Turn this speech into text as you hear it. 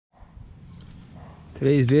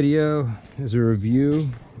Today's video is a review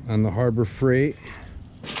on the Harbor Freight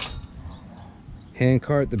hand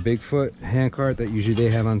cart, the BigFoot hand cart that usually they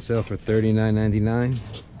have on sale for $39.99.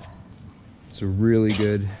 It's a really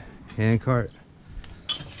good hand cart.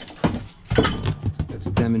 Let's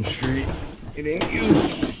demonstrate it in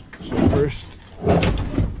use. So first,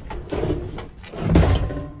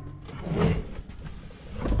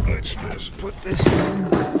 let's just put this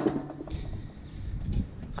in.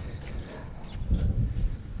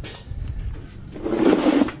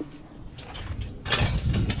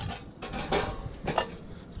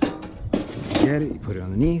 Get it, you put it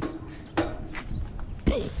underneath.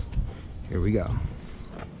 Here we go.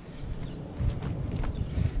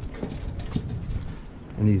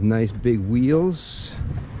 And these nice big wheels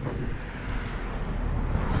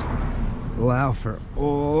allow for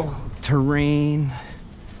all terrain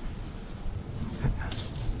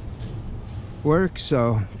work.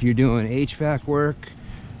 So if you're doing HVAC work,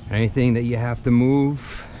 anything that you have to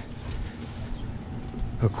move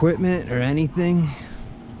equipment or anything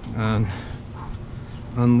on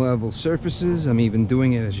unlevel surfaces, I'm even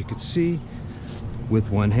doing it, as you can see, with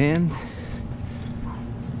one hand.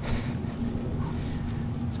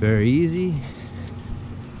 It's very easy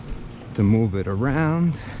to move it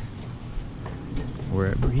around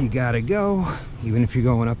wherever you gotta go, even if you're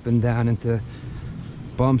going up and down into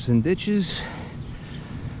bumps and ditches.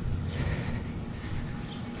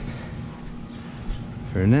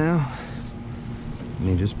 For now, let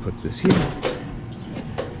me just put this here.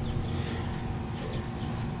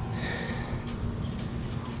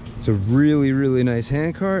 It's a really nice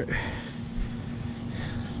hand cart.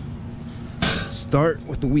 Let's start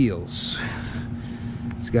with the wheels.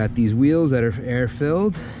 It's got these wheels that are air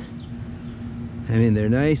filled. I mean, they're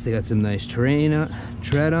nice. They got some nice tread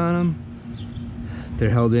on them.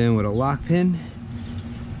 They're held in with a lock pin.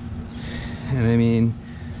 And I mean,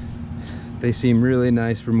 they seem really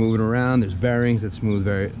nice for moving around. There's bearings that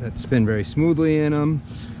spin very smoothly in them.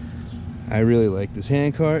 I really like this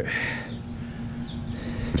hand cart.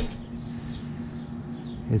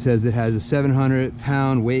 It says it has a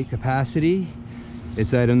 700-pound weight capacity.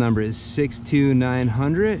 Its item number is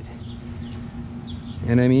 62900.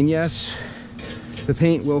 And I mean, yes, the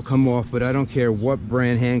paint will come off, but I don't care what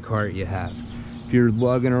brand hand cart you have. If you're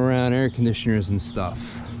lugging around air conditioners and stuff,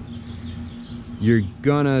 you're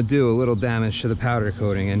gonna do a little damage to the powder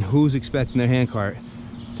coating, and who's expecting their hand cart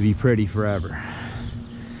to be pretty forever?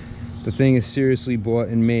 The thing is seriously bought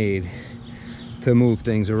and made to move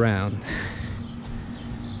things around.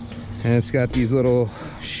 And it's got these little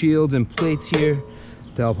shields and plates here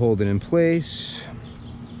to help hold it in place.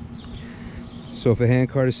 So if a hand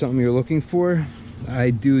cart is something you're looking for, I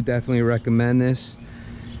do definitely recommend this.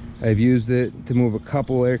 I've used it to move a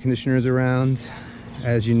couple air conditioners around.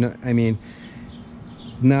 As you know, I mean,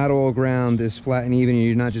 not all ground is flat and even.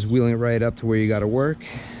 You're not just wheeling it right up to where you got to work.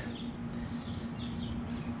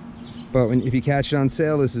 But if you catch it on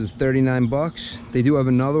sale, this is 39 bucks. They do have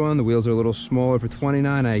another one. The wheels are a little smaller for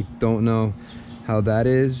 29. I don't know how that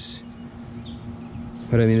is.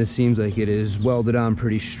 But I mean, this seems like it is welded on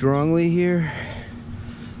pretty strongly here.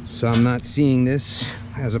 So I'm not seeing this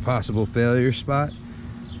as a possible failure spot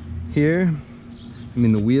here. I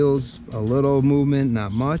mean, the wheels, a little movement,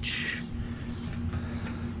 not much.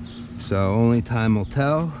 So only time will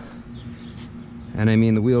tell. And I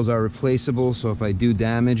mean, the wheels are replaceable, so if I do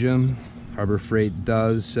damage them, Harbor Freight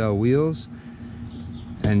does sell wheels,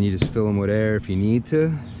 and you just fill them with air if you need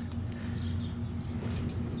to.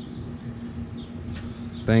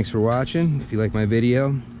 Thanks for watching. If you like my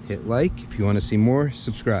video, hit like. If you want to see more,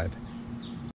 subscribe.